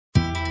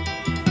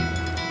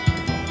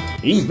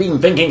He's been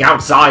thinking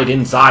outside,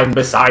 inside, and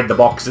beside the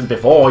box since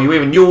before you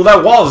even knew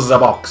there was a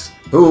box.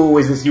 Who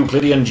is this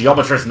Euclidean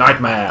geometrist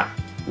nightmare?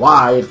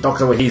 Why, it's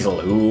Doctor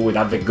WHeasel, who, with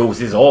Advick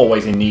Goose, is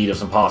always in need of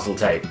some parcel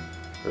tape.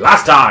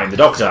 Last time, the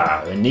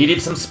Doctor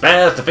needed some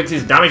spares to fix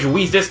his damaged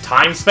Wheasel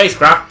time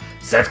spacecraft,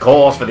 set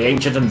course for the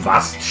ancient and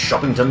vast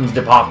Shoppingtons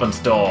department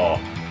store.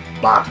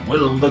 But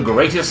will the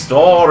greatest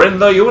store in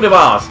the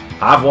universe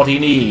have what he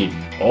needs?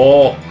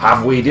 Or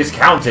have we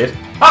discounted,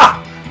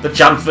 the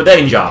chance for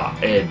danger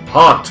in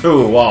part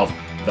 2 of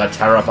The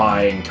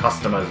Terrifying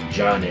Customer's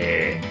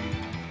Journey?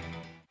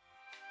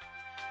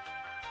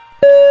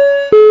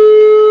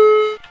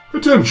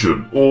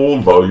 Attention,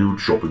 all valued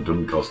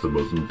Shoppington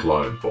customers and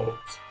client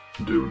bots.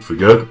 Don't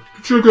forget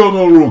to check out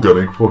our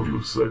organic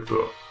produce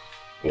sector.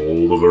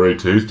 All the very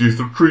tastiest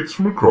of treats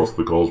from across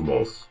the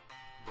cosmos.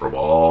 From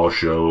our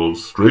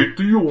shelves straight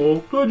to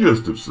your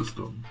digestive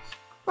systems.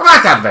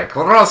 Right, Advick,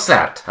 we're all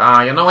set.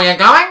 You know where you're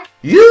going?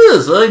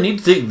 Yes, I need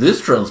to take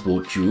this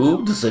transport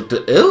tube to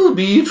Sector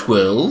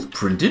LB12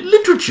 Printed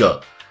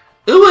Literature.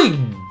 Oh, I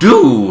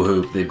do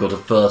hope they've got a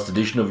first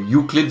edition of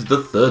Euclid's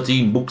The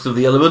 13 Books of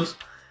the Elements.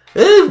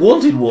 I've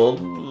wanted one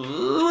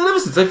ever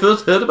since I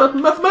first heard about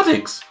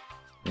mathematics.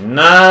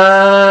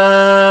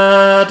 Nerd!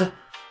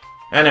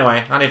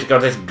 Anyway, I need to go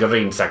to this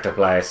green sector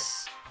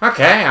place.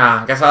 Okay,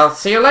 I guess I'll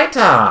see you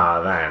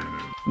later, then.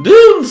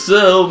 Don't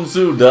sound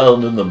so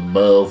down in the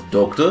mouth,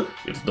 Doctor.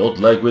 It's not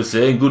like we're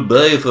saying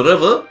goodbye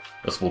forever.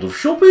 A spot of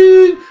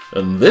shopping,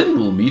 and then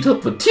we'll meet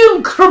up for tea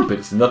and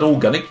crumpets in that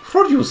organic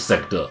produce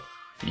sector.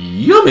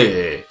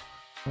 Yummy!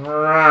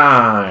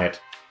 Right.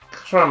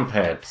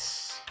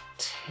 Crumpets.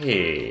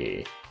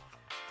 Tea.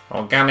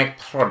 Organic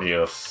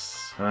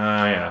produce.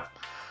 Yeah.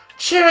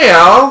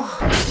 Cheerio!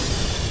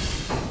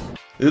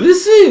 Are they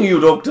seeing you,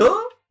 Doctor?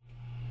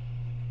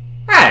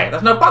 Hey,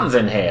 there's no buttons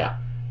in here.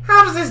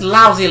 How does this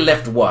lousy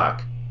lift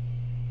work?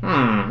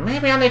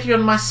 Maybe I need to use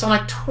my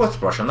sonic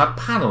toothbrush on that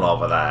panel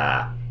over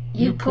there.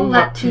 You pull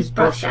that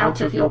toothbrush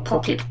out of your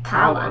pocket,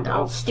 pal, and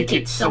I'll stick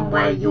it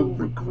somewhere you'll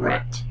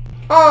regret.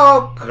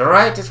 Oh,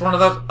 great, it's one of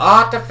those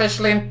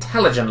artificially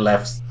intelligent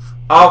lifts.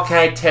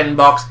 Okay, Tin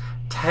Box,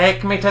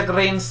 take me to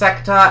Green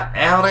Sector,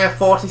 Area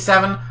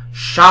 47,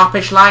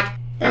 sharpish like.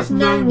 There's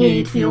no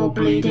need for your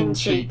bleeding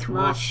cheek,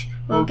 Mush.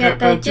 We'll get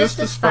there just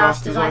as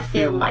fast as I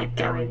feel like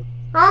going.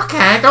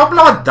 Okay, don't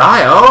blow a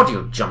diode,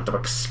 you jumped-up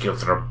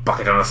excuse for a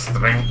bucket on a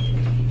string.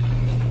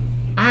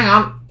 Hang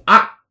on,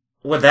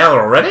 we're there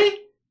already?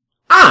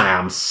 I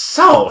am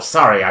so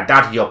sorry I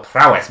doubted your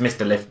prowess,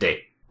 Mr.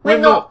 Lifty. We're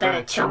not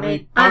there,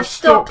 chummy. I've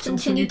stopped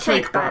until you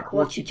take back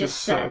what you just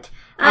said.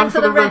 And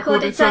for the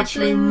record, it's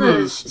actually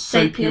Ms.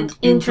 Sapient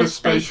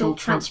Intraspatial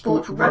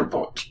Transport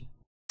Robot.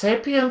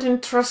 Sapient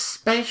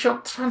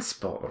Intraspatial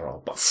Transport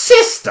Robot?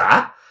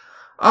 Sister?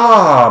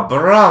 Oh,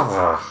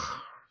 brother.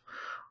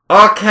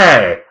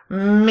 Okay,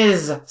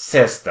 Ms.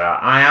 Sister,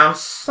 I am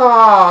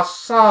so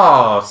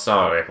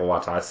sorry for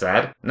what I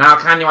said. Now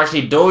can you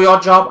actually do your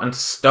job and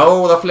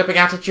stow the flipping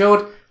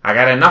attitude? I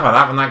get enough of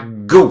that from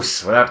that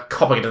goose without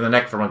copping it in the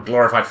neck from a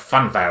glorified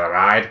funfair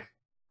ride.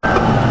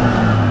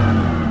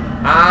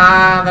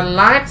 The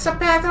lights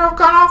appear to have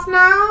gone off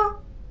now.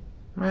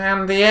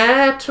 And the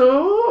air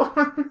too.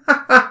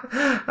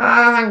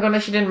 Thank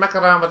goodness she didn't muck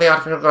around with the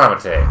artificial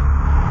gravity.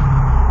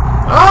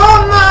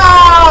 Oh no!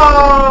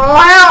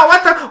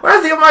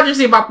 Where's the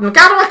emergency button?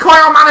 How do I call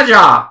your manager?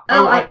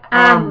 Oh, I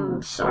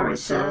am sorry,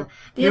 sir.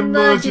 The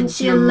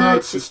emergency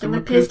alert system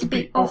appears to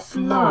be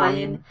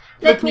offline.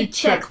 Let me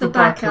check the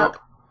backup.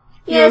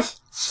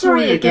 Yes,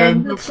 sorry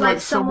again. Looks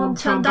like someone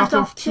turned that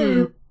off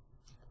too.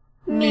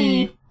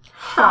 Me.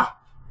 Ha!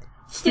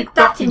 Stick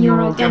that in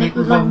your organic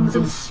lungs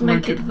and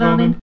smoke it,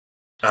 vermin.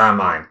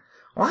 Mine.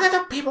 Why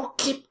do people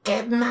keep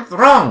getting that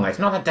wrong? It's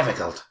not that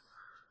difficult.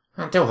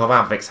 I do hope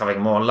Advick's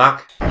having more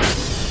luck.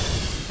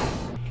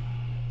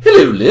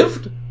 Hello,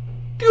 Lift.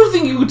 Do you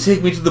think you could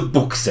take me to the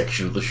book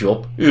section of the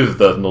shop, if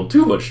that's not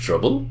too much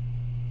trouble?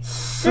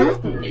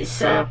 Certainly,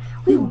 sir.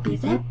 We will be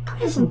there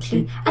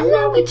presently.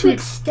 Allow me to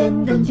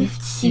extend the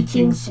lift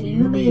seating so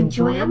you may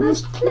enjoy a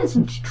most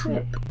pleasant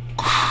trip.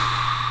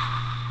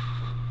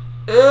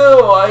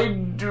 Oh, I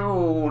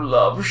do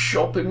love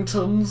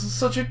Shoppingtons.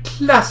 Such a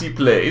classy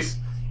place.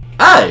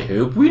 I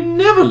hope we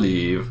never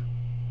leave.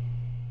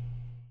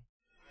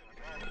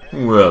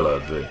 Well,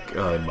 Advick,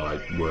 I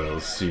might well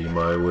see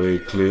my way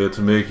clear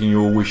to making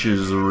your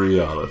wishes a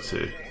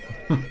reality.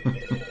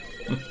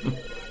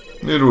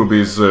 It would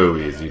be so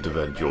easy to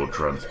vent your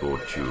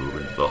transport tube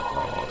into the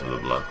heart of the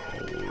black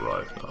hole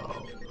right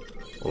now.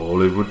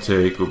 All it would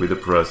take would be the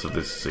press of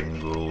this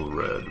single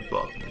red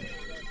button.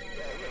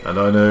 And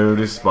I know,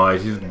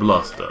 despite his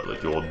bluster,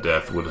 that your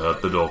death would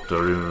hurt the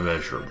Doctor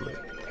immeasurably.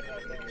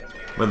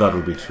 But that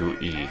would be too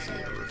easy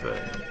a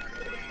revenge.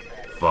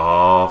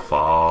 Far,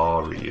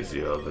 far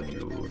easier than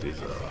you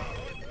deserve.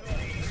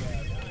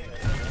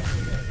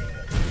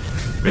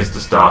 Mr.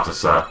 Starter,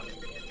 sir.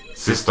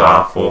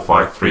 Sistar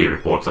 453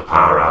 reports a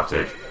power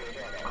outage.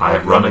 I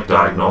have run a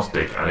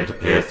diagnostic and it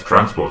appears the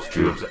transport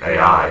tube's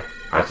AI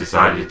has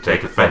decided to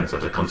take offense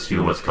at a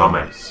consumer's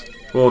comments.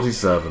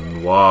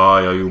 47,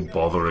 why are you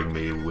bothering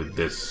me with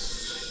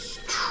this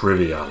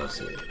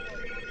triviality?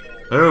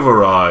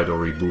 Override or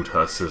reboot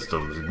her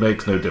systems, it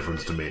makes no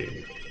difference to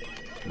me.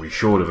 We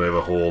should have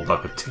overhauled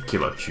that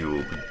particular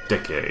tube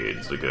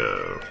decades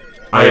ago.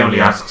 I only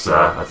ask,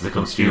 sir, as the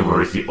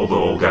consumer is the other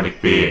organic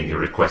being you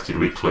requested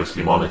we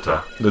closely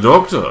monitor. The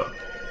doctor?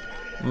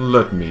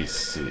 Let me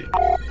see.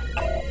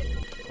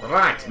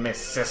 Right, Miss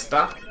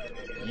Sister.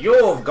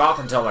 You've got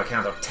until the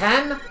count of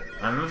 10,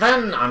 and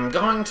then I'm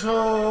going to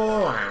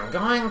flail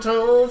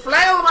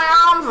my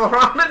arms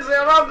around in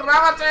zero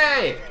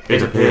gravity!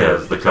 It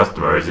appears the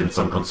customer is in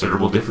some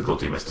considerable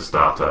difficulty, Mr.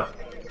 Starter.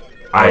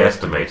 I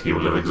estimate he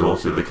will have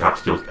exhausted the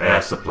capsule's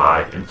air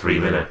supply in 3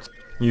 minutes.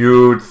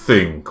 You'd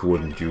think,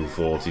 wouldn't you,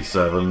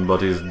 47,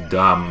 but his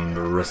damned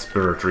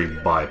respiratory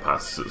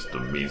bypass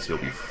system means he'll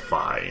be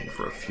fine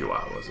for a few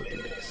hours at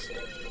least.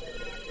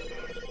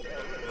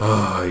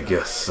 I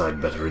guess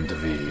I'd better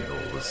intervene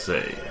all the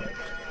same.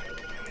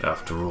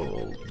 After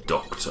all,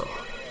 Doctor,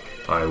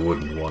 I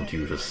wouldn't want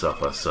you to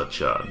suffer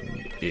such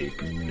an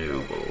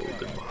ignoble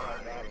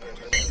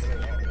demise.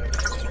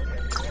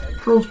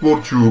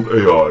 Transport tube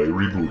AI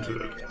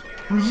rebooted.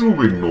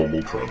 Resuming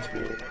normal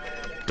transport.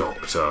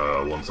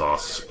 Doctor, once our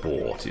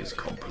sport is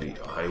complete,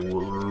 I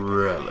will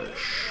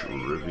relish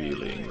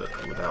revealing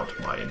that without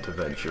my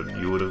intervention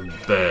you would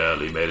have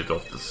barely made it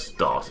off the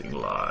starting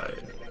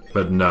line.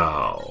 But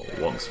now,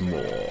 once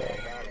more,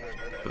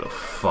 for the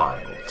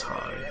final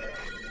time,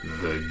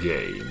 the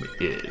game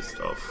is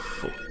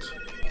afoot.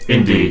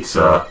 Indeed,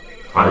 sir.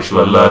 I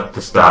shall alert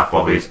the staff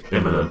of his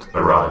imminent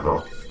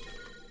arrival.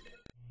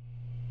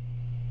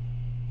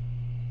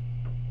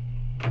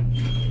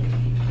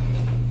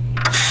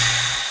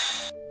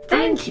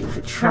 Thank you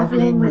for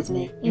travelling with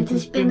me. It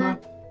has been a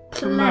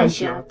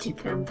pleasure to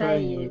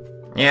convey you.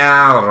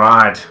 Yeah,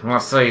 alright.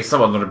 Let's see,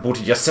 someone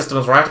rebooted your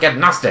systems right to get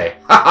nasty.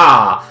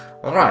 Haha!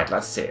 Alright,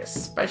 let's see.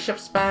 Spaceship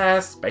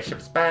spares,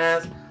 spaceship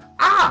spares.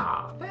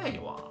 Ah, there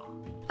you are.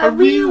 A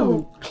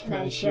real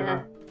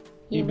pleasure,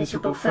 you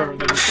miserable phony.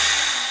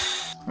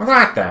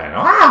 Right then.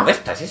 Wow, this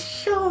place is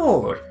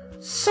huge.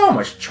 So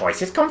much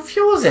choice, it's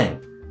confusing.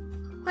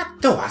 Where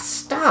do I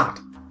start?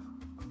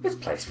 This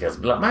place feels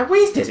like my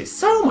wasted. It's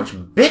so much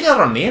bigger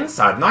on the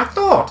inside than I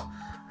thought.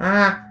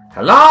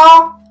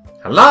 Hello?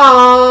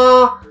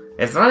 Hello?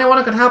 Is there anyone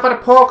who can help out a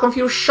poor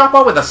confused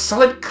shopper with a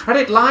solid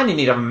credit line in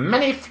need of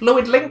many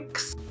fluid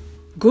links?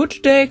 Good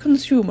day,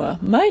 consumer.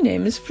 My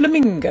name is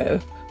Flamingo,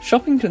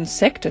 Shoppingtons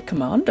Sector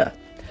Commander.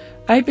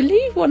 I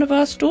believe one of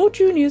our store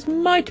juniors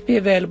might be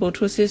available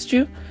to assist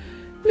you.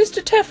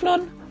 Mr.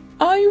 Teflon,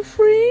 are you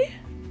free?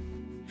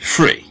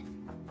 Free?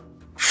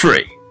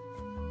 Free?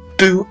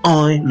 Do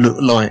I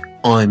look like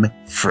I'm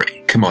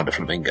free, Commander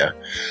Flamingo?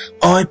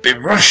 I've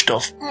been rushed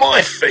off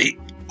my feet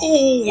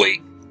all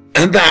week,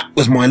 and that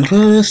was my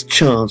last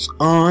chance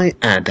I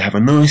had to have a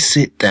nice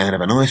sit down,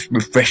 have a nice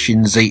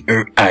refreshing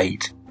Zeta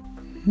 8.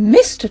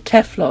 Mr.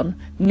 Teflon,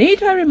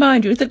 need I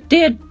remind you that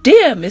dear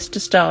Mr.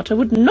 Starter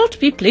would not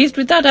be pleased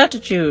with that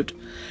attitude?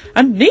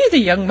 And neither,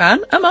 young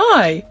man, am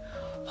I.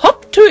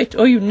 Hop to it,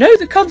 or you know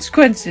the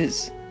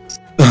consequences.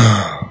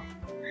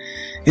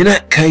 In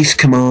that case,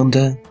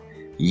 Commander,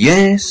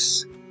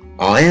 yes,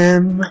 I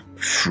am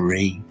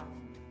free.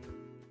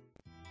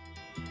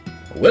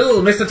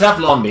 Will Mr.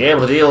 Teflon be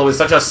able to deal with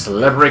such a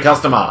slippery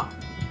customer?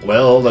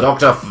 Will the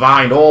Doctor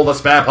find all the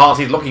spare parts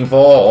he's looking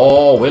for,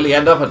 or will he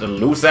end up at a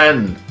loose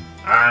end?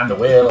 And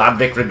will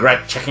Advick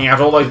regret checking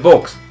out all those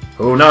books?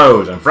 Who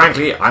knows, and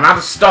frankly, I'm out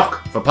of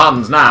stock for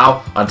puns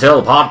now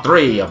until part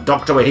 3 of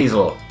Doctor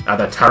WHeasel and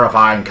the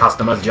terrifying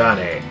customer's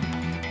journey.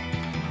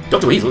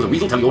 Doctor WHeasel is a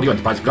Weasel Teleaudio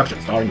Enterprise production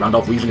starring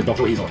Randolph Weaseling as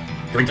Doctor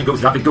WHeasel, Carrington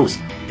Goose as Advick Goose,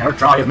 Garrett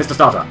Try as Mr.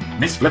 Starter,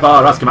 Miss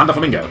Flipper as Commander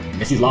Flamingo,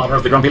 Mrs. Lava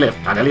as the Grumpy Lift,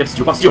 and Elliot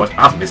Stewart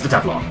as Mr.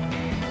 Teflon.